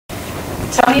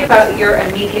Tell me about your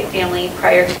immediate family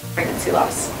prior to pregnancy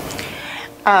loss.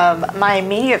 My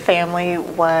immediate family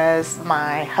was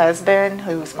my husband,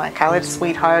 who's my college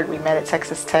sweetheart. We met at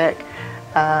Texas Tech.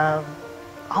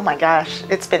 Oh my gosh,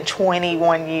 it's been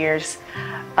 21 years.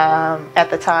 At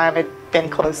the time, it'd been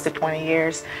close to 20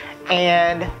 years.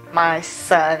 And my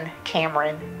son,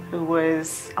 Cameron, who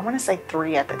was, I want to say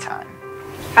 3 at the time.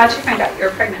 How'd you find out you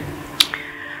were pregnant?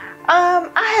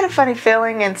 I had a funny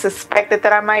feeling and suspected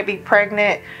that I might be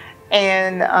pregnant.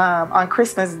 And on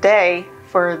Christmas Day,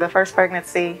 for the first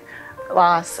pregnancy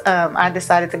loss, I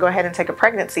decided to go ahead and take a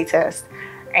pregnancy test.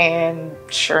 And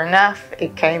sure enough,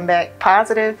 it came back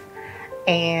positive.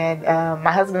 And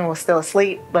my husband was still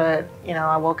asleep, but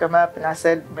I woke him up and I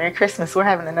said, "Merry Christmas, we're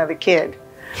having another kid."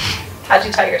 How'd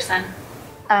you tell your son?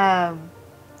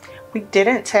 We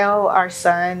didn't tell our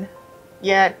son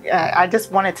yet. I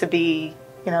just wanted to be,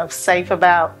 safe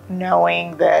about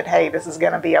knowing that, hey, this is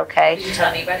going to be okay. Did you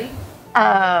tell anybody?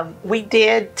 We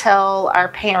did tell our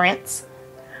parents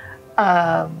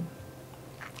between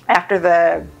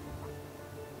the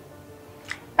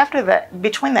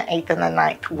 8th and the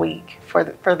 9th week for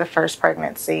the first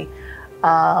pregnancy.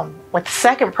 With the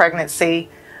second pregnancy,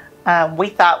 we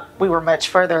thought we were much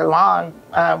further along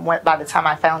by the time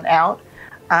I found out.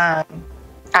 I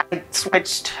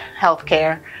switched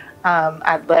healthcare.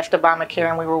 I left Obamacare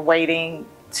and we were waiting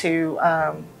to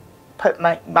put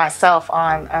myself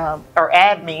on or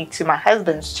add me to my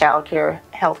husband's childcare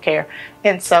healthcare.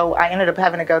 And so I ended up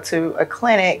having to go to a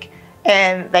clinic,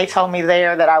 and they told me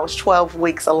there that I was 12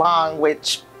 weeks along,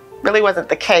 which really wasn't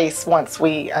the case once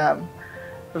we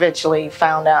eventually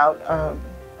found out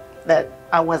that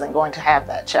I wasn't going to have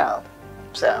that child.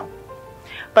 So,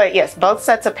 but yes, both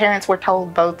sets of parents were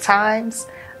told both times.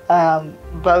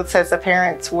 Both sets of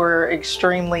parents were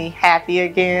extremely happy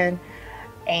again.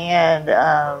 And,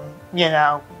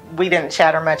 we didn't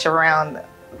chatter much around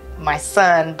my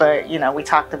son, but, we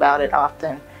talked about it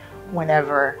often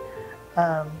whenever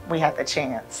we had the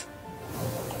chance.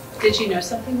 Did you know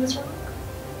something was wrong?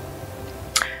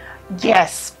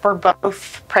 Yes, for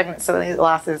both pregnancy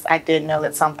losses, I did know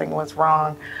that something was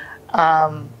wrong.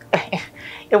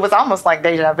 It was almost like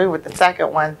deja vu with the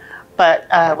second one. But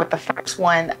with the first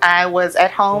one, I was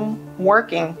at home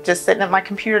working, just sitting at my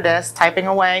computer desk, typing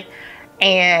away.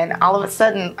 And all of a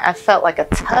sudden, I felt like a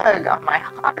tug on my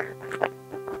heart.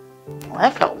 Well,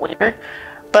 that felt weird.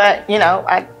 But,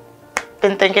 I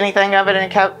didn't think anything of it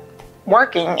and kept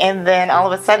working. And then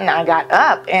all of a sudden, I got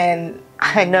up and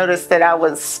I noticed that I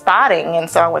was spotting. And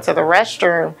so I went to the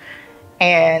restroom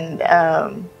and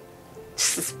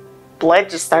blood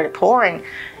just started pouring.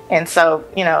 And so,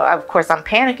 of course, I'm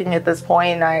panicking at this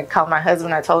point. And I called my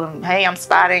husband. I told him, "Hey, I'm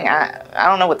spotting. I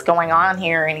don't know what's going on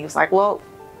here." And he was like, "Well,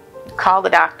 call the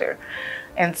doctor."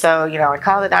 And so, I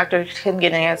called the doctor, couldn't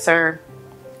get an answer.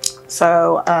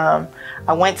 So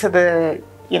I went to the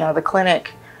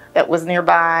clinic that was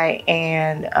nearby.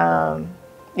 And,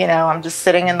 I'm just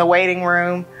sitting in the waiting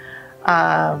room,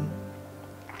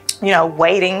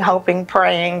 waiting, hoping,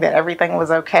 praying that everything was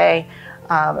okay.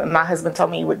 And my husband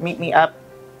told me he would meet me up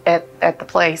at the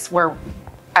place where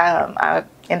I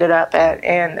ended up at,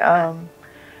 and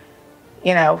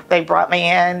they brought me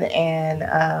in,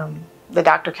 and the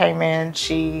doctor came in.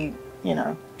 She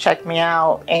checked me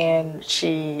out, and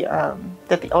she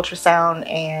did the ultrasound,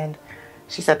 and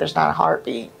she said there's not a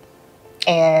heartbeat.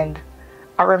 And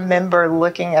I remember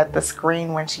looking at the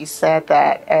screen when she said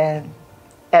that, and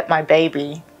at my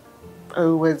baby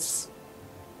who was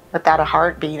without a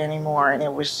heartbeat anymore, and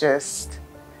it was just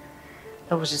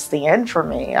the end for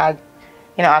me. I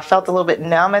felt a little bit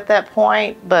numb at that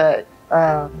point, but,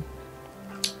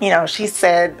 she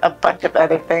said a bunch of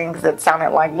other things that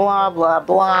sounded like blah, blah,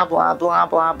 blah, blah, blah,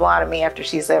 blah, blah to me after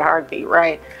she said heartbeat,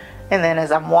 right? And then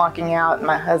as I'm walking out and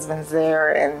my husband's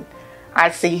there and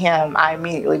I see him, I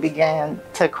immediately began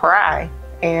to cry.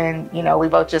 And, we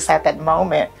both just had that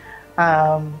moment.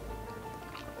 And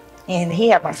he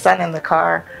had my son in the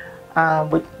car.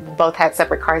 We both had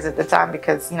separate cars at the time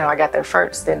because, I got there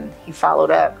first and he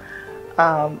followed up.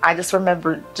 I just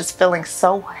remember just feeling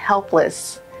so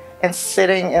helpless and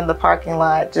sitting in the parking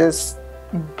lot just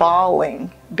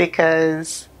bawling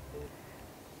because,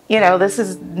 this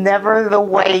is never the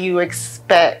way you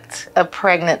expect a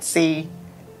pregnancy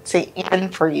to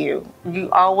end for you. You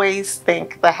always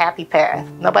think the happy path.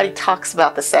 Nobody talks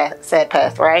about the sad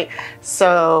path, right?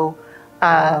 So,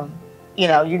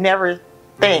 you never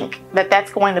think that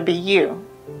that's going to be you.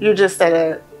 You're just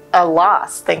at a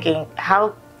loss thinking,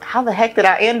 how the heck did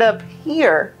I end up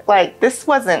here? Like, this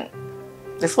wasn't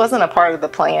a part of the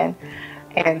plan.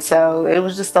 And so it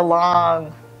was just a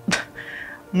long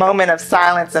moment of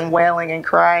silence and wailing and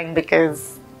crying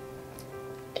because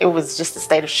it was just a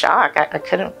state of shock. I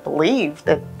couldn't believe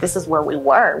that this is where we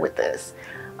were with this.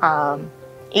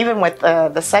 Even with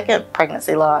the second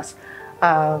pregnancy loss,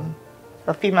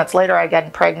 a few months later, I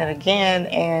got pregnant again,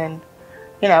 and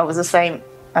it was the same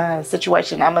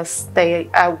situation.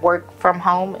 I work from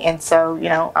home, and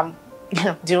so I'm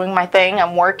doing my thing.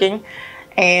 I'm working,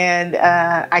 and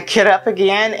I get up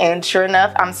again, and sure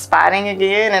enough, I'm spotting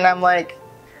again, and I'm like,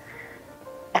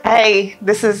 hey,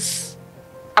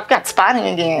 I've got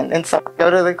spotting again. And so I go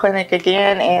to the clinic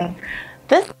again, and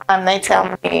this time they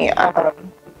tell me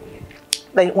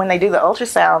when they do the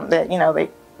ultrasound that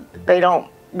they don't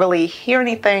really hear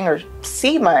anything or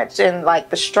see much, and like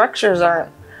the structures aren't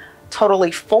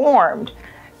totally formed.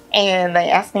 And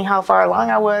they asked me how far along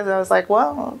I was. I was like,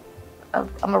 well,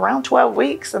 I'm around 12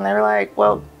 weeks. And they were like,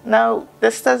 well, no,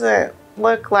 this doesn't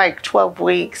look like 12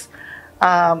 weeks.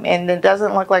 And it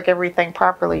doesn't look like everything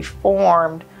properly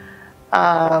formed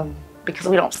because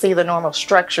we don't see the normal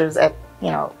structures at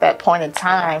that point in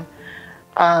time.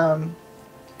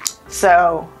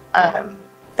 So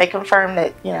they confirmed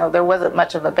that there wasn't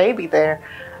much of a baby there,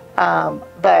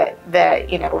 but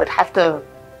that it would have to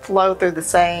flow through the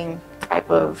same type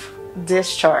of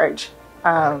discharge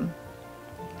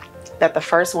that the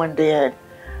first one did.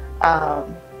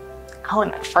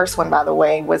 And the first one, by the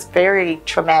way, was very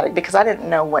traumatic because I didn't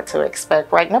know what to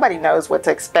expect, right? Nobody knows what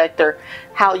to expect or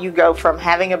how you go from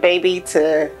having a baby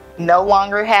to no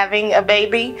longer having a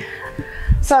baby.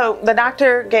 So the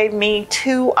doctor gave me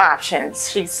two options.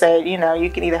 She said, you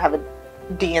could either have a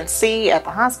D&C at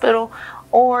the hospital,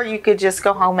 or you could just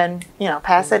go home and,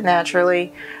 pass it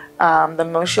naturally. The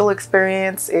most you'll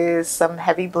experience is some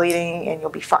heavy bleeding and you'll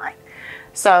be fine.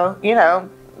 So,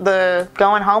 the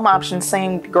going home option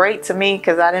seemed great to me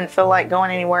because I didn't feel like going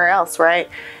anywhere else, right?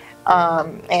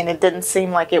 And it didn't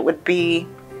seem like it would be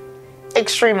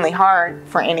extremely hard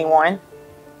for anyone,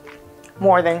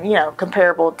 more than,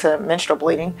 comparable to menstrual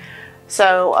bleeding.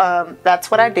 So that's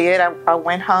what I did. I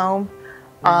went home,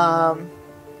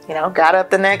 got up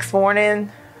the next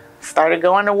morning, started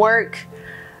going to work.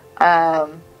 I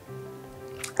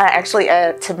actually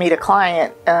had to meet a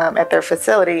client at their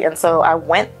facility, and so I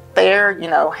went there,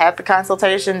 had the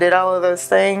consultation, did all of those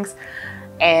things.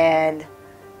 And,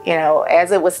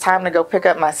 as it was time to go pick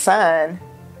up my son,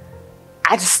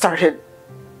 I just started,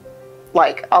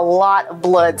 like, a lot of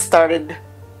blood started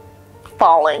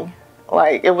falling.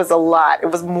 Like, it was a lot. It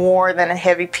was more than a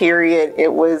heavy period.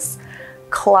 It was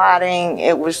clotting.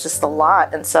 It was just a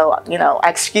lot. And so, I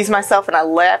excused myself and I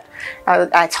left.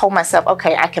 I told myself,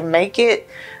 okay, I can make it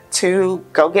to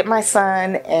go get my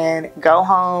son and go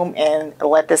home and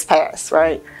let this pass,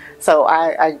 right? So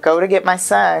I go to get my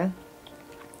son,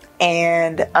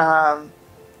 and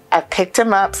I picked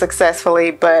him up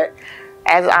successfully, but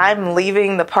as I'm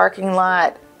leaving the parking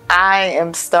lot, I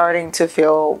am starting to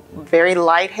feel very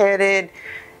lightheaded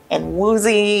and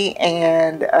woozy,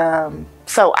 and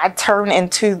so I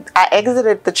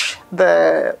exited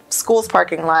the school's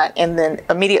parking lot and then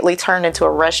immediately turned into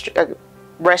a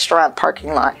restaurant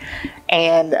parking lot.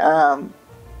 And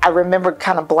I remember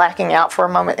kind of blacking out for a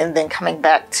moment and then coming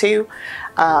back to.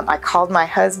 I called my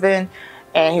husband,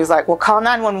 and he was like, well, call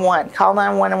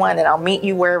 911, and I'll meet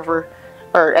you wherever,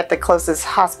 or at the closest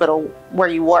hospital where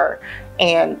you were.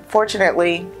 And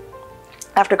fortunately,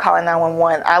 after calling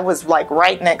 911, I was like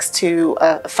right next to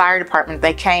a fire department.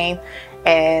 They came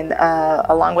and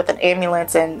along with an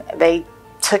ambulance, and they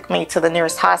took me to the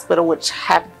nearest hospital, which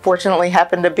fortunately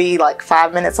happened to be like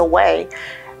 5 minutes away.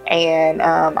 And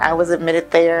I was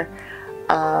admitted there,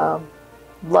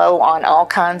 low on all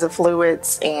kinds of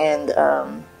fluids. And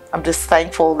I'm just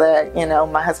thankful that,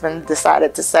 my husband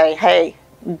decided to say, hey,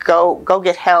 go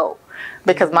get help,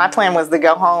 because my plan was to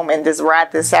go home and just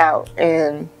ride this out,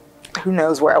 and who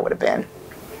knows where I would have been.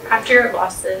 After your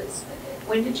losses,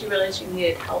 when did you realize you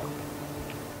needed help?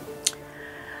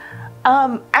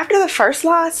 After the first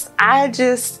loss, I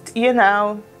just,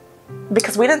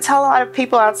 because we didn't tell a lot of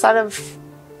people outside of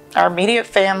our immediate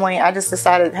family, I just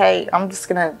decided, hey, I'm just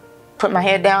going to put my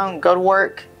head down, go to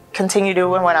work, continue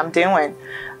doing what I'm doing.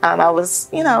 I was,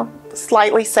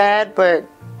 slightly sad, but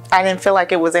I didn't feel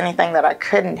like it was anything that I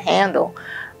couldn't handle.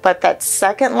 But that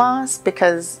second loss,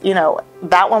 because,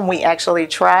 that one we actually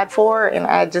tried for, and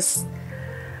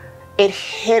it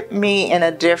hit me in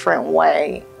a different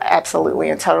way, absolutely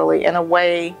and totally, in a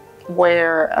way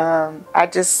where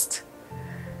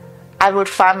I would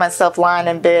find myself lying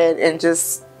in bed and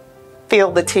just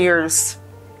feel the tears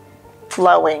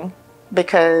flowing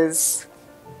because,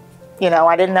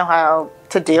 I didn't know how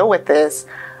to deal with this.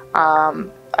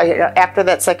 after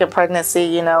that second pregnancy,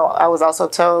 you know, I was also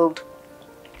told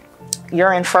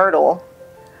you're infertile.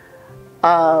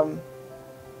 And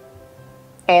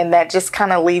that just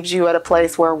kind of leaves you at a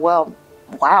place where, well,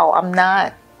 wow, I'm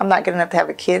not good enough to have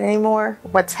a kid anymore.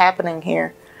 What's happening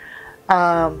here?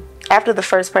 After the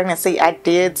first pregnancy, I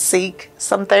did seek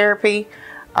some therapy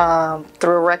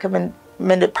through a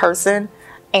recommended person.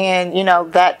 And, you know,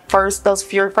 those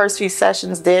first few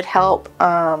sessions did help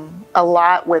a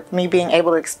lot with me being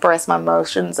able to express my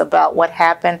emotions about what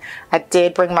happened. I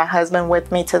did bring my husband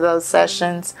with me to those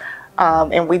sessions.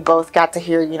 And we both got to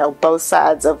hear, you know, both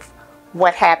sides of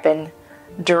what happened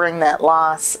during that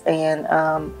loss.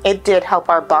 And it did help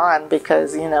our bond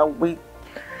because, you know, we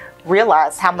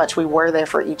realized how much we were there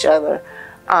for each other.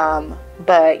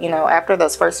 But, you know, after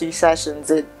those first few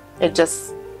sessions, it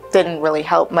just didn't really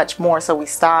help much more. So we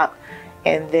stopped.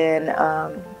 And then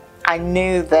I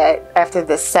knew that after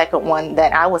the second one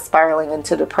that I was spiraling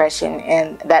into depression,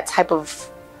 and that type of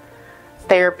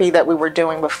therapy that we were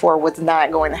doing before was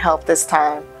not going to help this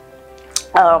time.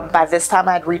 By this time,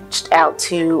 I'd reached out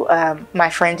to my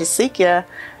friend Jessica,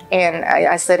 and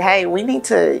I said, hey, we need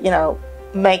to, you know,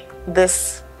 make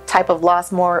this type of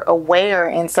loss more aware.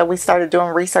 And so we started doing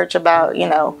research about, you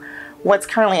know, what's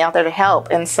currently out there to help.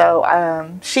 And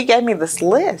so she gave me this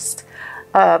list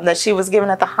that she was given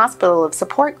at the hospital of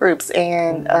support groups.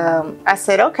 And I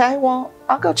said, okay, well,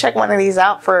 I'll go check one of these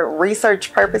out for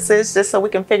research purposes, just so we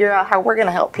can figure out how we're going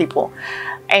to help people.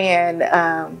 And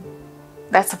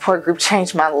that support group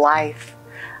changed my life.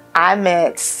 I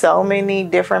met so many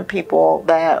different people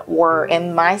that were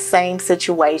in my same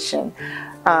situation.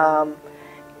 And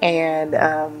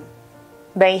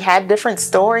they had different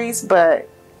stories, but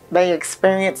they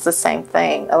experienced the same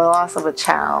thing, the loss of a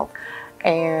child.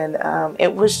 And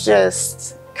it was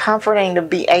just comforting to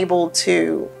be able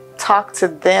to talk to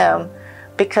them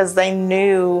because they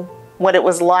knew what it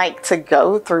was like to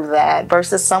go through that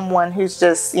versus someone who's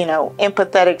just, you know,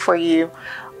 empathetic for you,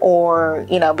 or,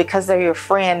 you know, because they're your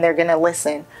friend, they're going to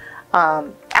listen.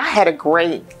 I had a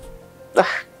great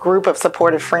group of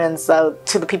supportive friends, though,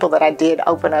 to the people that I did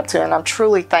open up to, and I'm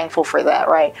truly thankful for that,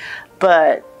 right?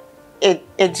 But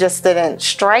it just didn't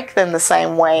strike them the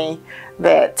same way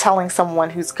that telling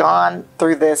someone who's gone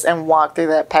through this and walked through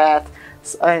that path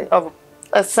of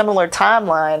a similar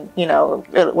timeline, you know,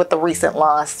 with the recent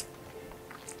loss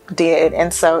did.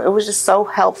 And so it was just so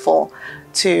helpful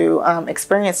to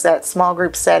experience that small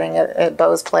group setting at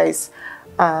Bo's Place,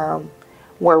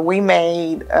 where we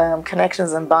made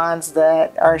connections and bonds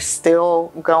that are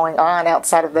still going on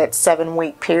outside of that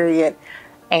 7-week period.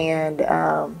 And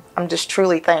I'm just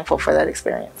truly thankful for that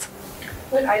experience.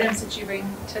 What items did you bring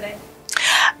today?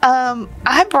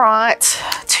 I brought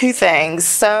 2 things.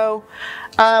 So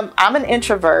I'm an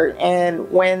introvert, and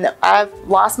when I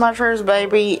lost my first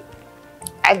baby,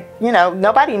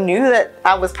 nobody knew that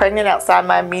I was pregnant outside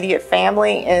my immediate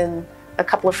family and a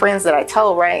couple of friends that I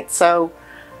told, right? So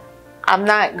I'm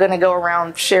not going to go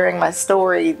around sharing my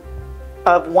story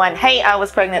of one, hey, I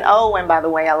was pregnant. Oh, and by the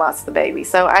way, I lost the baby.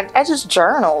 So I just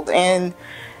journaled, and,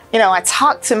 you know, I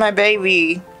talked to my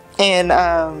baby, and,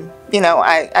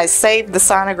 I saved the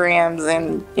sonograms,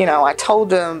 and, you know, I told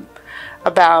them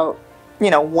about, you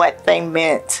know, what they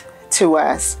meant to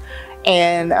us.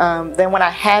 And then when I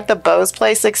had the Bo's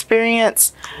Place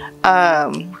experience,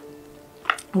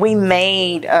 we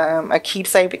made a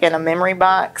keepsake and a memory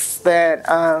box that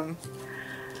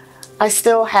I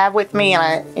still have with me,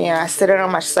 and I sit it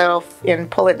on my shelf and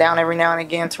pull it down every now and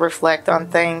again to reflect on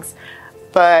things.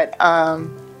 But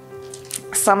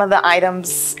some of the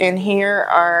items in here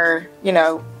are, you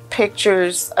know,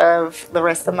 pictures of the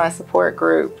rest of my support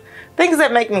group, things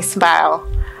that make me smile.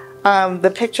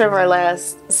 The picture of our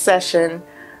last session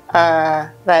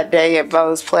that day at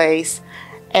Bo's Place,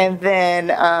 and then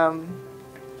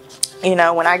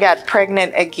when I got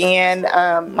pregnant again,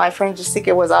 my friend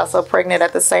Jessica was also pregnant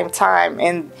at the same time,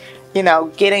 and, you know,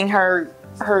 getting her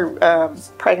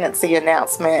pregnancy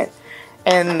announcement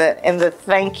and the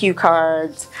thank you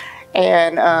cards,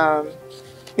 and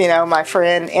my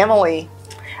friend Emily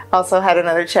also had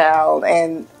another child,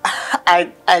 and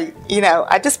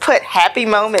I just put happy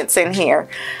moments in here,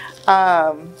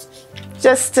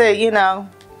 just to,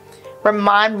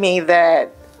 remind me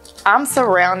that I'm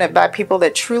surrounded by people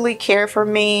that truly care for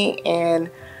me and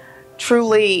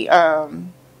truly,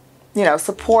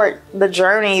 support the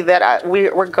journey that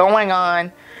we're going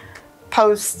on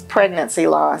post-pregnancy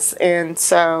loss. And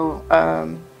so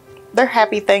there are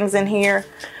happy things in here,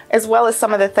 as well as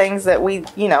some of the things that we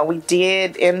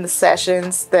did in the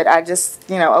sessions that I just,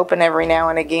 open every now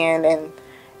and again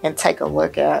and take a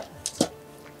look at,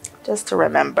 just to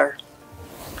remember.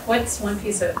 What's one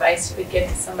piece of advice you would give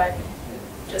to somebody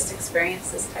who just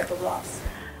experienced this type of loss?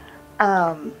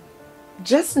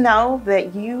 Just know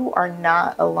that you are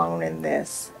not alone in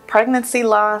this. Pregnancy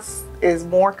loss is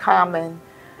more common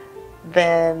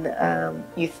than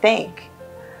you think.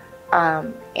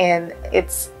 And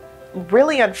it's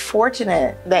really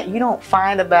unfortunate that you don't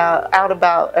find out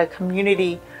about a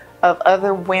community of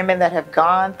other women that have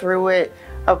gone through it,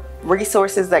 of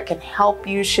resources that can help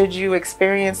you should you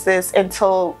experience this,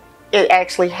 until it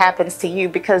actually happens to you,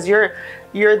 because you're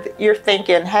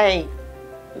thinking, hey,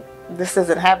 this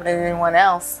isn't happening to anyone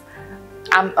else.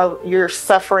 You're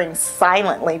suffering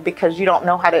silently because you don't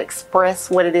know how to express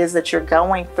what it is that you're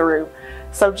going through.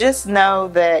 So just know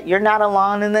that you're not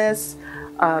alone in this.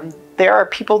 There are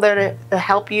people there to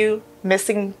help you.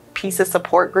 Missing Pieces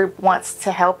Support Group wants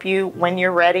to help you when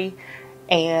you're ready.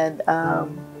 And,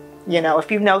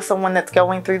 if you know someone that's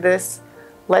going through this,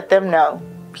 let them know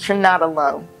you're not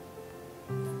alone.